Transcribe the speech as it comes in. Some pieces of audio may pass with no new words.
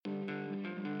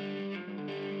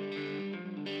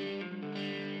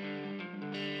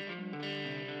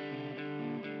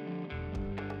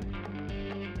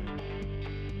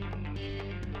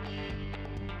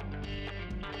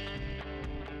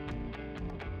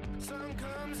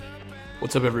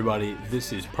What's up, everybody?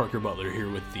 This is Parker Butler here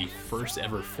with the first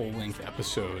ever full-length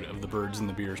episode of the Birds and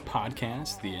the Beers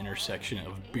podcast, the intersection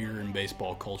of beer and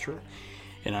baseball culture.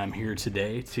 And I'm here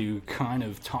today to kind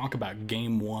of talk about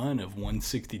Game 1 of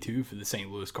 162 for the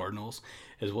St. Louis Cardinals,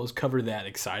 as well as cover that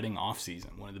exciting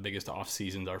offseason, one of the biggest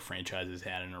off-seasons our franchise has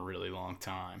had in a really long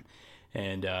time.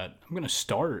 And I'm going to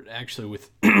start, actually,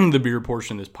 with the beer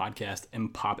portion of this podcast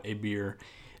and pop a beer.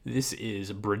 This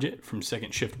is Bridget from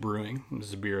Second Shift Brewing. This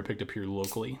is a beer I picked up here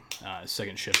locally.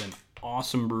 Second Shift, an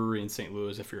awesome brewery in St.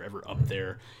 Louis. If you're ever up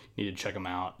there, you need to check them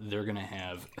out. They're going to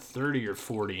have 30 or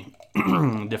 40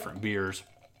 different beers,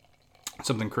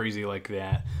 something crazy like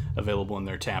that, available in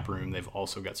their tap room. They've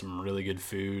also got some really good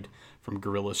food from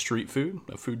Gorilla Street Food,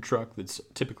 a food truck that's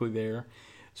typically there.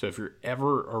 So if you're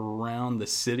ever around the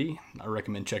city, I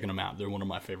recommend checking them out. They're one of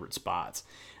my favorite spots.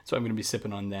 So I'm going to be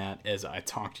sipping on that as I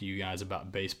talk to you guys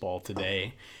about baseball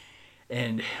today.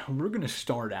 And we're going to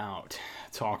start out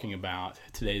talking about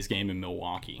today's game in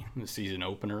Milwaukee, the season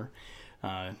opener.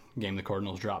 Game the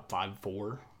Cardinals dropped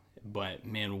 5-4. But,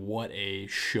 man, what a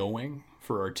showing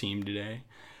for our team today.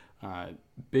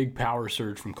 Big power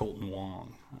surge from Colton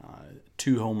Wong.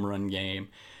 2 home run game.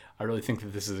 I really think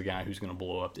that this is a guy who's going to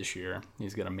blow up this year.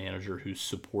 He's got a manager who's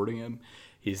supporting him.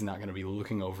 He's not going to be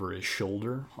looking over his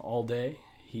shoulder all day.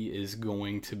 He is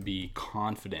going to be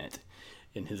confident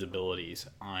in his abilities.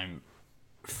 I'm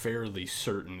fairly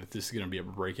certain that this is going to be a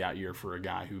breakout year for a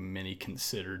guy who many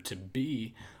consider to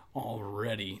be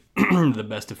already the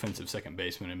best defensive second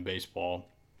baseman in baseball.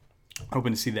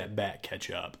 Hoping to see that bat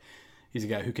catch up. He's a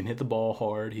guy who can hit the ball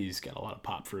hard. He's got a lot of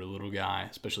pop for a little guy,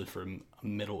 especially for a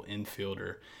middle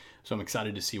infielder. So I'm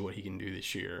excited to see what he can do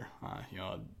this year.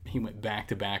 He went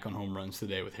back-to-back on home runs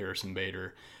today with Harrison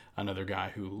Bader, another guy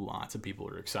who lots of people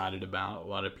are excited about. A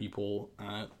lot of people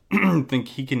think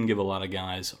he can give a lot of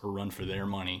guys a run for their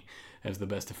money as the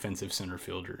best defensive center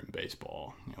fielder in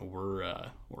baseball. We're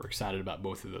excited about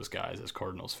both of those guys as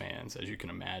Cardinals fans, as you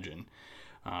can imagine.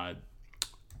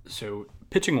 So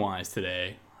pitching-wise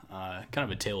today, kind of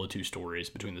a tale of two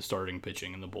stories between the starting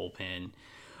pitching and the bullpen.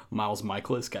 Miles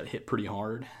Mikolas got hit pretty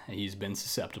hard. He's been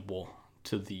susceptible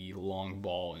to the long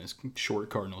ball in his short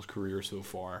Cardinals career so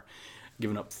far,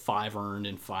 giving up 5 earned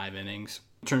in 5 innings.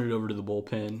 Turned it over to the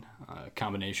bullpen, a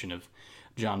combination of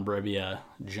John Brebbia,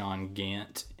 John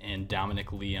Gant, and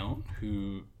Dominic Leone,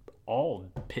 who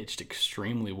all pitched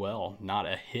extremely well. Not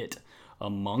a hit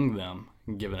among them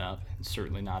given up, and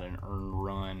certainly not an earned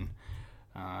run.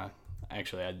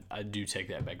 Actually, I do take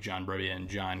that back. John Brebbia and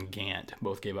John Gant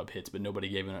both gave up hits, but nobody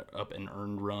gave up an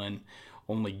earned run.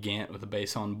 Only Gant with a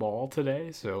base on ball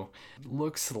today. So it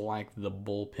looks like the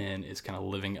bullpen is kind of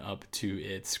living up to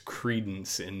its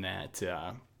credence in that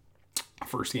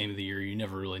first game of the year. You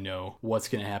never really know what's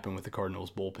going to happen with the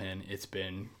Cardinals bullpen. It's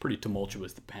been pretty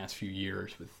tumultuous the past few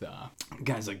years with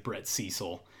guys like Brett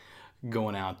Cecil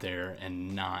going out there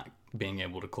and not being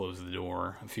able to close the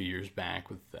door. A few years back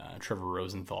with Trevor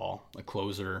Rosenthal, a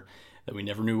closer that we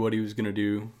never knew what he was going to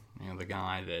do. The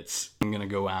guy that's going to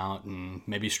go out and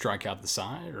maybe strike out the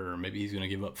side, or maybe he's going to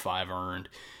give up 5 earned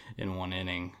in 1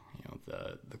 inning.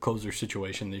 The closer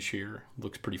situation this year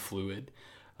looks pretty fluid.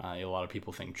 A lot of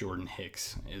people think Jordan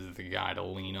Hicks is the guy to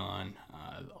lean on.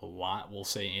 A lot will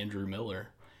say Andrew Miller.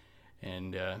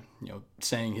 And,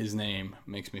 saying his name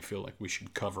makes me feel like we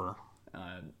should cover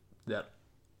that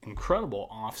incredible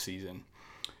offseason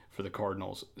for the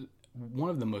Cardinals. One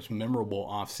of the most memorable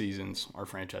off seasons our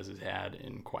franchise has had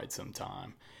in quite some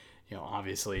time.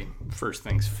 Obviously, first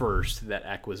things first, that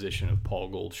acquisition of Paul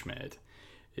Goldschmidt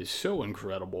is so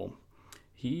incredible.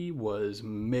 He was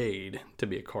made to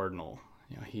be a Cardinal.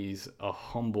 He's a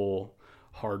humble,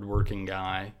 hardworking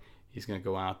guy. He's going to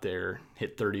go out there,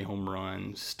 hit 30 home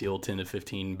runs, steal 10 to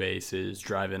 15 bases,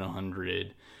 drive in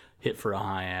 100, hit for a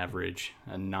high average,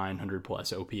 a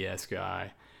 900-plus OPS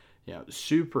guy.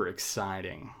 Super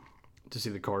exciting to see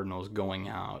the Cardinals going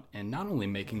out and not only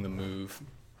making the move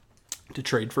to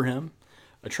trade for him,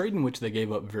 a trade in which they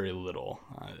gave up very little.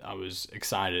 I was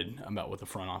excited about what the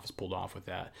front office pulled off with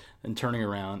that, and turning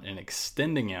around and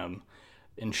extending him,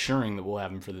 ensuring that we'll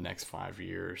have him for the next 5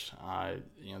 years.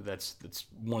 That's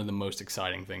one of the most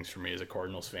exciting things for me as a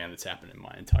Cardinals fan that's happened in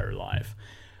my entire life.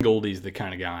 Goldie's the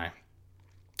kind of guy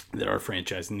that our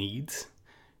franchise needs.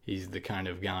 He's the kind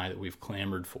of guy that we've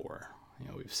clamored for.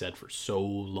 We've said for so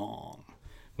long.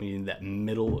 We need that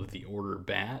middle of the order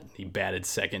bat. He batted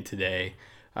second today.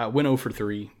 Went 0 for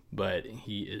 3, but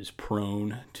he is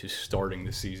prone to starting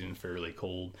the season fairly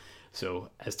cold. So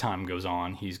as time goes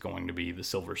on, he's going to be the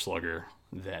silver slugger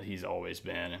that he's always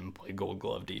been and play gold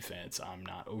glove defense. I'm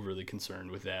not overly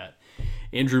concerned with that.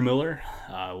 Andrew Miller,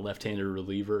 left-handed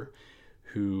reliever,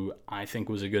 who I think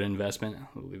was a good investment.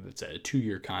 I believe it's a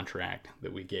 2-year contract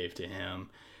that we gave to him.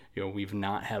 We've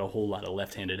not had a whole lot of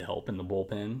left-handed help in the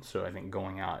bullpen, so I think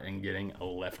going out and getting a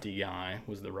lefty guy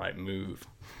was the right move.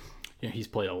 He's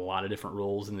played a lot of different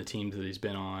roles in the teams that he's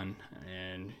been on,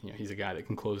 and he's a guy that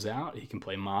can close out. He can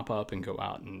play mop-up and go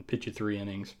out and pitch you 3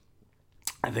 innings.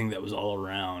 I think that was all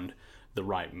around the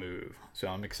right move. So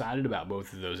I'm excited about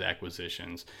both of those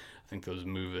acquisitions. I think those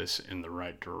move us in the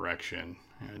right direction.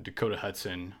 Dakota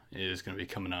Hudson is going to be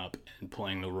coming up and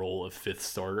playing the role of 5th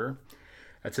starter.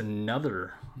 That's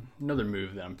another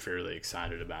move that I'm fairly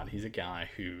excited about. He's a guy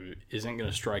who isn't going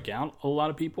to strike out a lot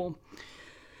of people,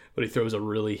 but he throws a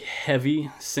really heavy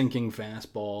sinking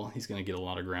fastball. He's going to get a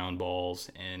lot of ground balls,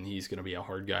 and he's going to be a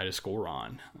hard guy to score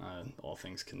on, all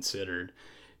things considered.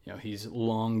 He's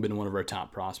long been one of our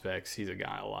top prospects. He's a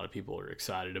guy a lot of people are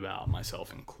excited about,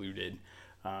 myself included.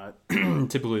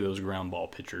 Typically, those ground ball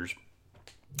pitchers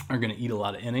are going to eat a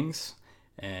lot of innings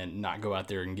and not go out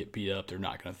there and get beat up. They're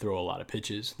not going to throw a lot of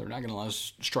pitches. They're not going to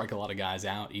strike a lot of guys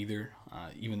out either,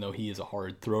 even though he is a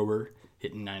hard thrower,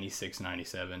 hitting 96,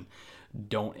 97.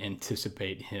 Don't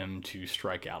anticipate him to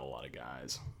strike out a lot of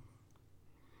guys.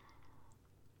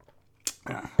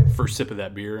 First sip of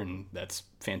that beer, and that's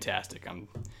fantastic. I'm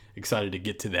excited to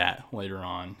get to that later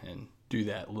on and do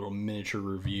that little miniature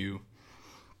review.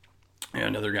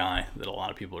 Another guy that a lot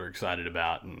of people are excited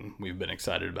about, and we've been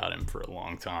excited about him for a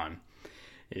long time,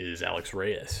 is Alex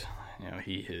Reyes.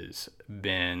 He has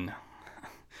been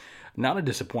not a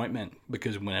disappointment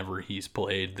because whenever he's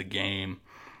played the game,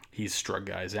 he's struck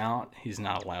guys out. He's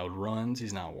not allowed runs.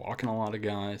 He's not walking a lot of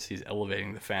guys. He's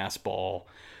elevating the fastball.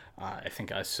 I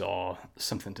think I saw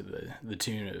something to the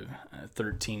tune of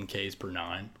 13 Ks per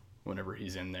 9 whenever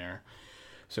he's in there.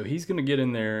 So he's going to get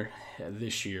in there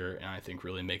this year and I think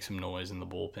really make some noise in the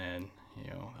bullpen.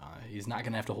 He's not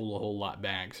going to have to hold a whole lot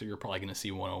back, so you're probably going to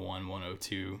see 101,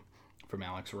 102 from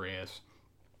Alex Reyes.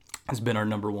 Has been our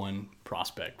number one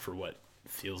prospect for what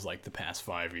feels like the past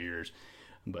 5 years.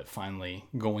 But finally,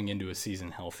 going into a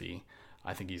season healthy,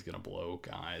 I think he's going to blow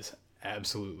guys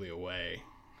absolutely away.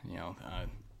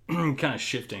 Kind of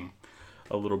shifting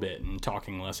a little bit and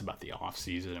talking less about the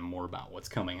offseason and more about what's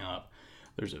coming up.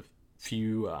 There's a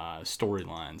few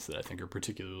storylines that I think are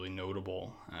particularly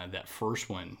notable. That first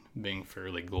one being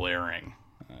fairly glaring,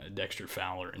 Dexter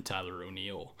Fowler and Tyler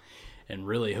O'Neill. And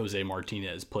really, Jose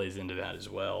Martinez plays into that as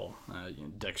well.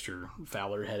 Dexter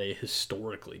Fowler had a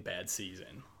historically bad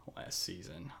season last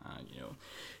season,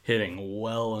 hitting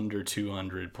well under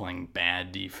 200, playing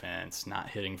bad defense, not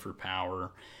hitting for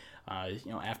power.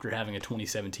 After having a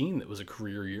 2017 that was a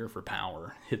career year for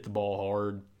power, hit the ball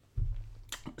hard,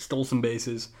 stole some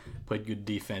bases, played good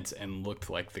defense, and looked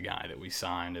like the guy that we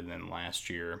signed. And then last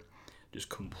year, just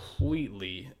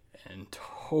completely and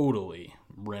totally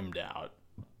rimmed out.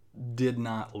 Did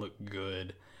not look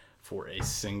good for a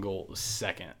single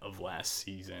second of last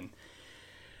season.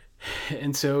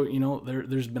 And so,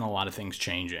 there's been a lot of things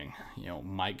changing.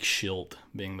 Mike Schilt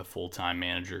being the full-time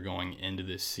manager going into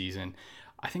this season,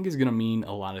 I think is going to mean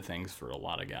a lot of things for a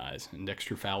lot of guys. And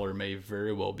Dexter Fowler may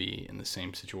very well be in the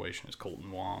same situation as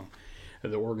Colton Wong.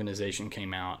 The organization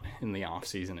came out in the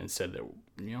offseason and said that,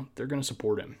 they're going to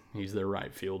support him. He's their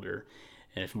right fielder.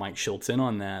 And if Mike Schilt's in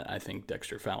on that, I think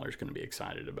Dexter Fowler's going to be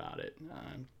excited about it.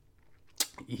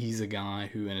 He's a guy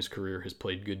who in his career has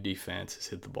played good defense, has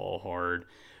hit the ball hard,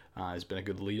 has been a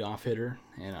good leadoff hitter,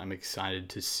 and I'm excited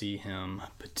to see him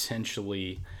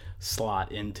potentially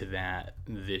slot into that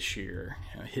this year.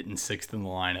 Hitting 6th in the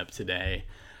lineup today,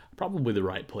 probably the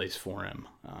right place for him.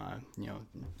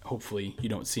 Hopefully you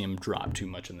don't see him drop too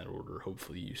much in that order.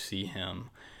 Hopefully you see him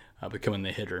becoming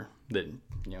the hitter that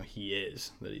he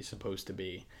is, that he's supposed to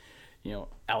be.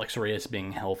 Alex Reyes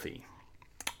being healthy,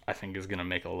 I think is going to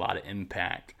make a lot of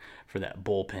impact for that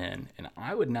bullpen, and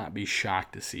I would not be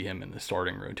shocked to see him in the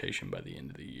starting rotation by the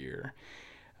end of the year.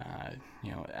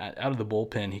 Out of the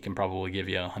bullpen, he can probably give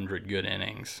you 100 good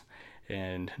innings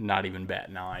and not even bat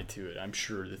an eye to it. I'm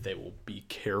sure that they will be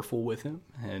careful with him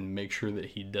and make sure that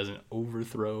he doesn't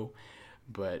overthrow,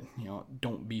 but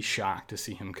don't be shocked to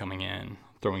see him coming in,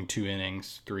 throwing 2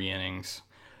 innings, 3 innings.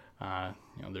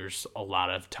 There's a lot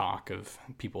of talk of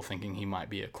people thinking he might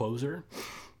be a closer,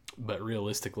 but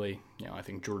realistically, I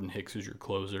think Jordan Hicks is your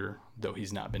closer, though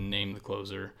he's not been named the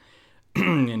closer.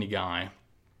 Any guy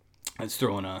that's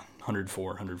throwing 104,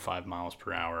 105 miles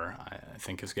per hour, I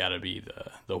think has got to be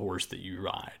the horse that you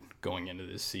ride going into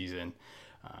this season.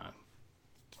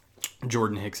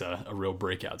 Jordan Hicks, a real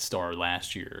breakout star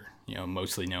last year,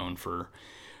 mostly known for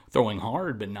throwing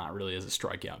hard, but not really as a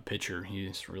strikeout pitcher.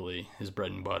 He's really, his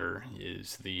bread and butter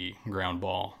is the ground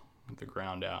ball, the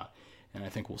ground out. And I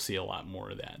think we'll see a lot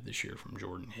more of that this year from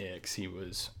Jordan Hicks. He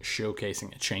was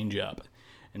showcasing a changeup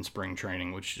in spring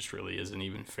training, which just really isn't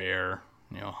even fair.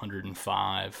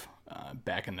 105,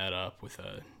 backing that up with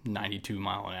a 92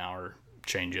 mile an hour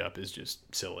changeup is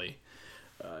just silly.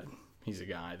 He's a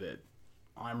guy that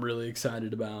I'm really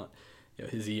excited about.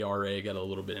 His ERA got a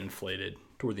little bit inflated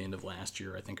toward the end of last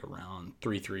year, I think around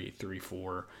 3.3,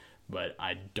 3.4, but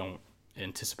I don't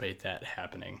anticipate that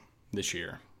happening this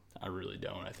year. I really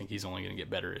don't. I think he's only going to get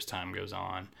better as time goes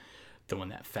on. Throwing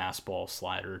that fastball,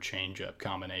 slider, changeup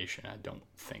combination, I don't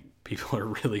think people are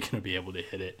really going to be able to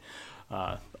hit it,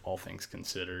 all things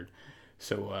considered.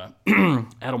 So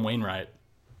Adam Wainwright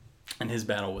and his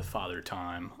battle with Father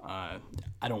Time,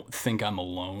 I don't think I'm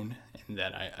alone in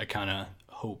that. I kind of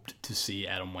hoped to see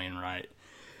Adam Wainwright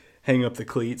hang up the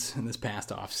cleats in this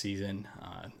past off season.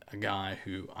 A guy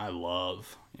who I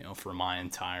love, for my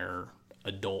entire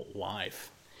adult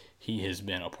life. He has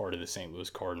been a part of the St.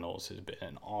 Louis Cardinals, has been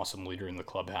an awesome leader in the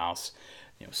clubhouse.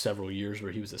 Several years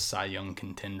where he was a Cy Young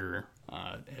contender,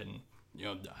 and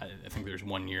I think there's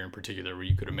one year in particular where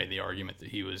you could have made the argument that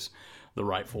he was the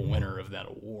rightful winner of that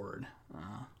award.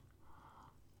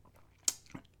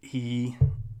 He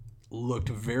looked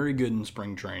very good in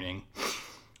spring training,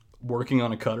 working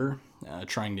on a cutter,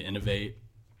 trying to innovate.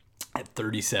 At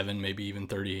 37, maybe even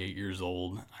 38 years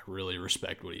old, I really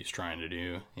respect what he's trying to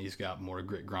do. He's got more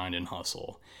grit, grind, and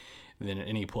hustle than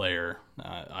any player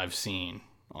I've seen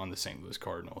on the St. Louis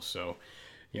Cardinals. So,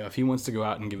 if he wants to go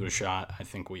out and give it a shot, I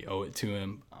think we owe it to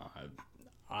him.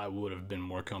 I would have been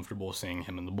more comfortable seeing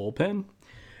him in the bullpen,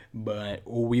 but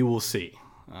we will see.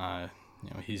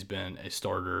 He's been a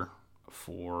starter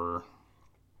for,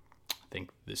 I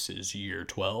think this is year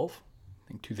 12. I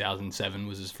think 2007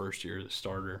 was his first year as a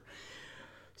starter.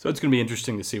 So it's going to be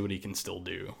interesting to see what he can still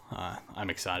do. I'm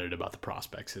excited about the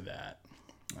prospects of that.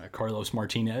 Carlos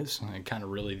Martinez, kind of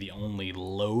really the only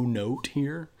low note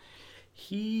here.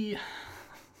 He,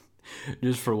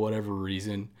 just for whatever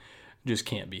reason, just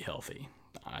can't be healthy.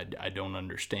 I don't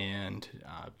understand.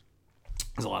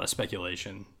 There's a lot of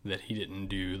speculation that he didn't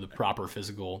do the proper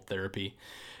physical therapy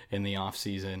in the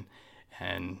offseason,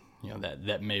 and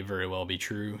that may very well be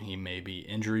true. He may be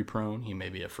injury prone. He may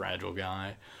be a fragile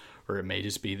guy, or it may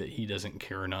just be that he doesn't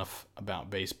care enough about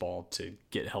baseball to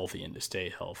get healthy and to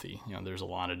stay healthy. There's a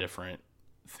lot of different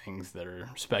things that are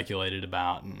speculated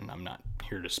about, and I'm not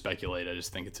here to speculate. I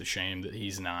just think it's a shame that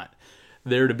he's not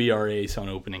there to be our ace on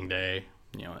opening day.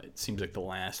 It seems like the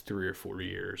last 3 or 4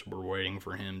 years we're waiting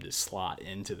for him to slot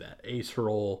into that ace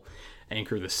role,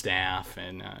 anchor the staff,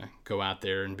 and go out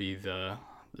there and be the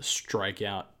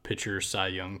strikeout pitcher, Cy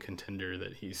Young contender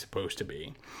that he's supposed to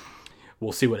be.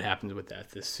 We'll see what happens with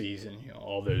that this season.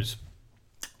 All those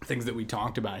things that we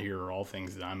talked about here are all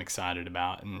things that I'm excited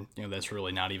about, and that's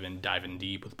really not even diving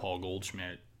deep with Paul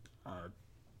Goldschmidt.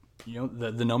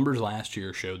 The numbers last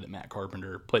year showed that Matt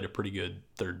Carpenter played a pretty good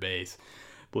third base.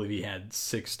 I believe he had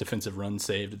 6 defensive runs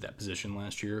saved at that position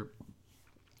last year,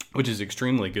 which is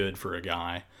extremely good for a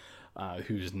guy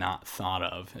who's not thought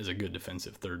of as a good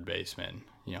defensive third baseman.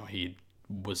 He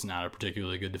was not a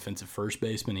particularly good defensive first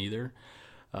baseman either.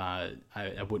 I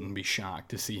wouldn't be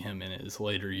shocked to see him in his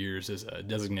later years as a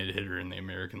designated hitter in the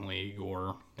American League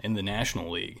or in the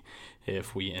National League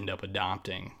if we end up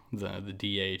adopting the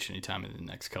DH anytime in the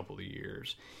next couple of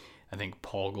years. I think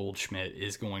Paul Goldschmidt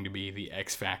is going to be the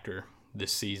X factor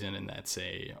this season, and that's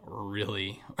a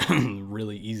really,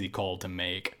 really easy call to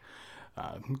make.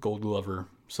 Gold Glover,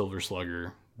 Silver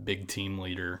Slugger, big team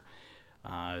leader.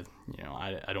 I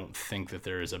don't think that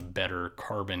there is a better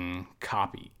carbon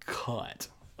copy cut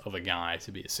of a guy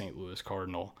to be a St. Louis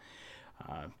Cardinal.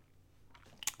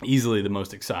 Easily the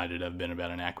most excited I've been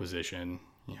about an acquisition,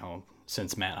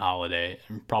 since Matt Holliday,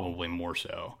 and probably more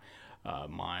so.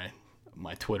 My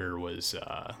Twitter was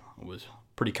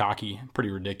pretty cocky, pretty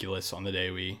ridiculous on the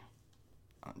day we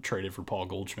traded for Paul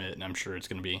Goldschmidt, and I'm sure it's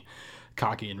going to be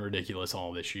cocky and ridiculous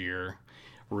all this year.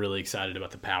 Really excited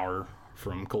about the power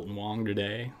from Colton Wong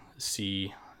today.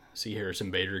 See Harrison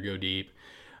Bader go deep.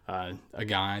 A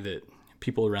guy that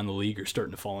people around the league are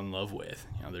starting to fall in love with.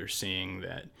 They're seeing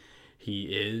that he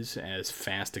is as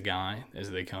fast a guy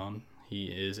as they come. He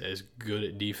is as good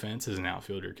at defense as an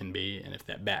outfielder can be, and if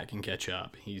that bat can catch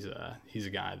up, he's a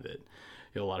guy that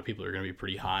a lot of people are going to be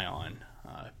pretty high on.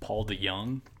 Paul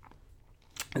DeYoung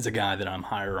is a guy that I'm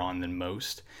higher on than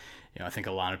most. I think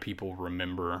a lot of people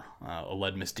remember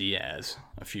Aledmus Diaz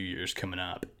a few years coming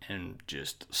up and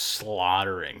just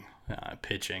slaughtering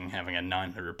pitching, having a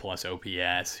 900-plus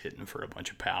OPS, hitting for a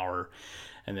bunch of power,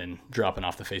 and then dropping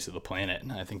off the face of the planet.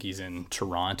 I think he's in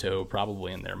Toronto,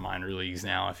 probably in their minor leagues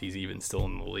now, if he's even still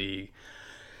in the league.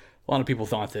 A lot of people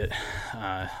thought that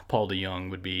Paul DeJong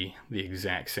would be the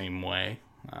exact same way,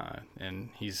 and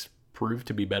he's proved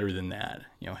to be better than that.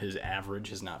 His average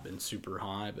has not been super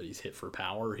high, but he's hit for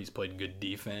power. He's played good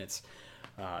defense.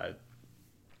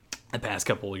 The past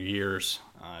couple of years,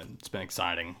 it's been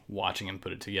exciting watching him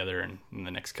put it together, and in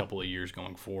the next couple of years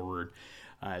going forward,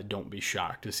 don't be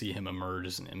shocked to see him emerge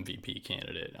as an MVP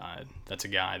candidate. That's a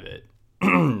guy that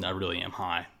I really am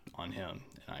high on him,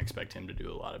 and I expect him to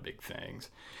do a lot of big things.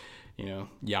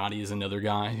 Yachty is another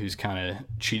guy who's kind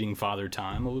of cheating father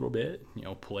time a little bit.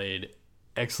 Played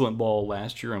excellent ball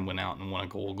last year and went out and won a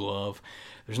Gold Glove.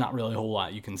 There's not really a whole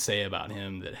lot you can say about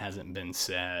him that hasn't been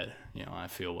said. I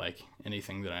feel like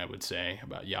anything that I would say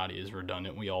about Yachty is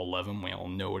redundant. We all love him. We all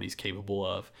know what he's capable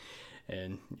of.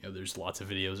 And, there's lots of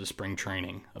videos of spring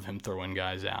training of him throwing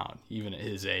guys out, even at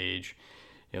his age.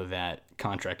 That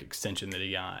contract extension that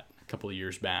he got a couple of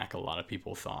years back, a lot of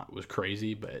people thought was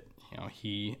crazy, but,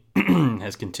 he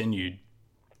has continued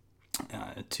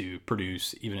to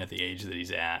produce even at the age that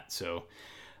he's at. So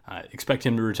expect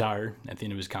him to retire at the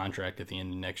end of his contract at the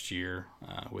end of next year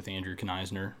with Andrew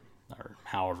Kneisner, or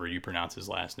however you pronounce his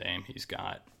last name. He's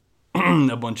got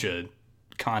a bunch of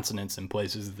consonants in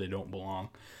places that they don't belong.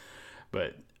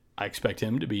 But I expect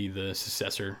him to be the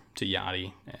successor to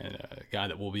Yachty and a guy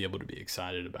that we'll be able to be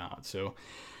excited about. So,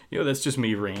 that's just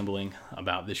me rambling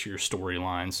about this year's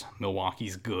storylines.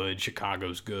 Milwaukee's good.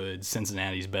 Chicago's good.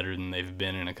 Cincinnati's better than they've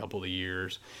been in a couple of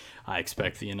years. I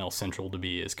expect the NL Central to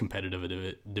be as competitive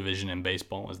a division in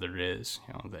baseball as there is.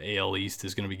 The AL East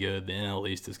is going to be good. The NL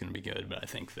East is going to be good. But I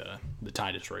think the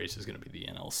tightest race is going to be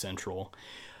the NL Central.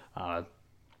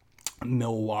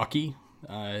 Milwaukee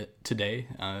today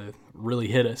really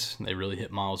hit us. They really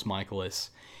hit Miles Michaelis.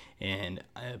 And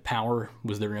power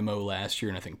was their MO last year,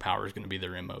 and I think power is going to be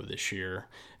their MO this year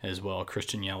as well.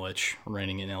 Christian Yelich,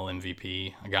 reigning NL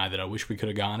MVP, a guy that I wish we could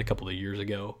have gotten a couple of years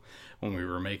ago when we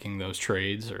were making those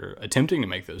trades or attempting to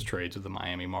make those trades with the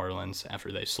Miami Marlins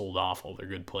after they sold off all their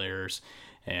good players,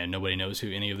 and nobody knows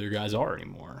who any of their guys are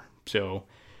anymore. So,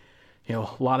 a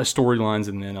lot of storylines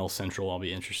in the NL Central. I'll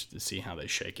be interested to see how they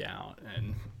shake out.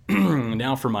 And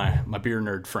now for my beer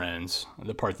nerd friends,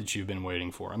 the part that you've been waiting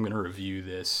for. I'm going to review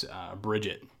this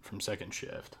Bridget from Second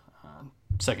Shift.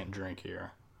 Second drink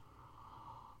here.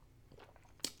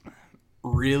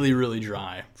 Really, really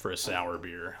dry for a sour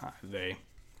beer. They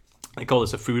call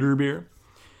this a foeder beer.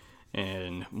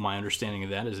 And my understanding of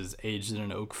that is it's aged in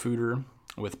an oak foeder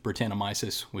with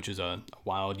Brettanomyces, which is a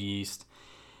wild yeast.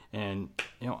 And,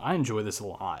 I enjoy this a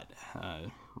lot.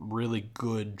 Really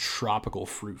good tropical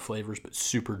fruit flavors, but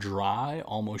super dry,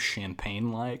 almost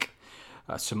champagne-like.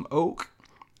 Some oak.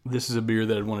 This is a beer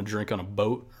that I'd want to drink on a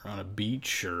boat or on a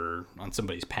beach or on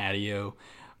somebody's patio.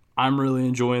 I'm really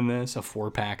enjoying this. A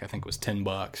 4-pack, I think, was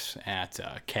 $10 at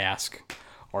Cask,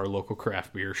 our local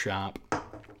craft beer shop.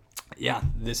 Yeah,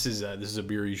 this is a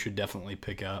beer you should definitely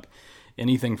pick up.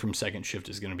 Anything from Second Shift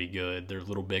is going to be good. Their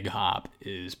Little Big Hop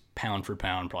is pound for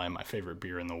pound probably my favorite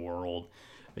beer in the world.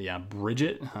 But yeah,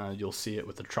 Bridget, you'll see it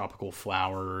with the tropical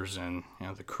flowers and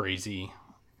the crazy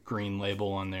green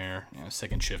label on there.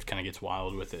 Second Shift kind of gets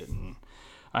wild with it, and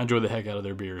I enjoy the heck out of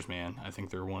their beers, man. I think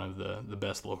they're one of the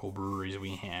best local breweries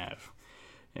we have.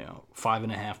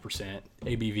 5.5%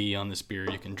 ABV on this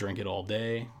beer. You can drink it all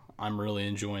day. I'm really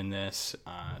enjoying this,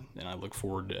 and I look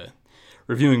forward to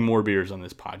reviewing more beers on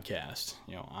this podcast.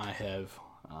 I have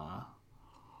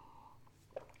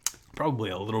probably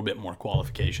a little bit more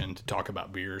qualification to talk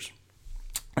about beers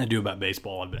I do about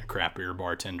baseball. I've been a craft beer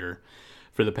bartender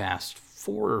for the past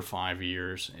 4 or 5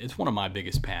 years. It's one of my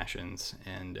biggest passions,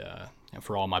 and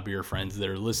for all my beer friends that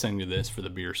are listening to this for the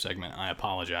beer segment, I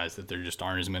apologize that there just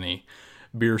aren't as many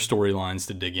beer storylines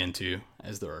to dig into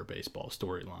as there are baseball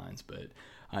storylines. But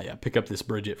yeah, pick up this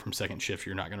Bridget from Second Shift.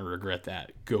 You're not going to regret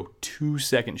that. Go to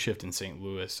Second Shift in St.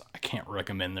 Louis. I can't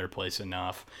recommend their place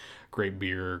enough. Great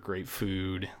beer, great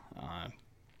food.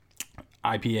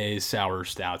 IPAs, sour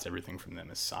stouts, everything from them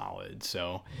is solid.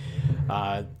 So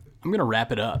I'm going to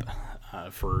wrap it up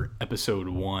for episode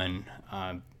 1.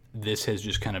 This has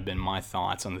just kind of been my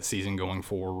thoughts on the season going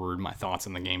forward, my thoughts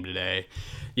on the game today.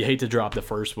 You hate to drop the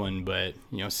first one, but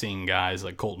seeing guys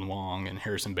like Colton Wong and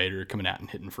Harrison Bader coming out and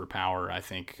hitting for power, I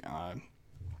think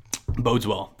bodes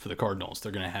well for the Cardinals.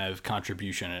 They're going to have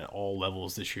contribution at all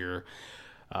levels this year.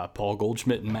 Paul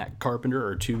Goldschmidt and Matt Carpenter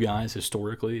are 2 guys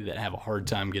historically that have a hard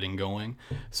time getting going.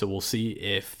 So we'll see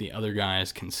if the other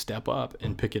guys can step up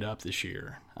and pick it up this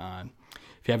year.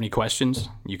 If you have any questions,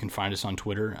 you can find us on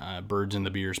Twitter, Birds and the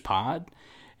Beers Pod.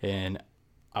 And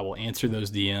I will answer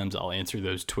those DMs. I'll answer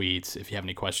those tweets. If you have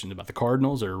any questions about the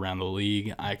Cardinals or around the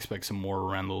league, I expect some more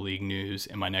around the league news.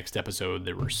 In my next episode,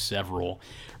 there were several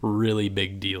really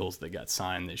big deals that got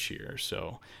signed this year.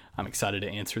 So I'm excited to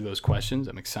answer those questions.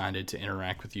 I'm excited to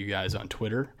interact with you guys on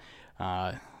Twitter.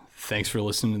 Thanks for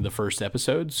listening to the first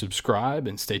episode. Subscribe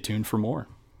and stay tuned for more.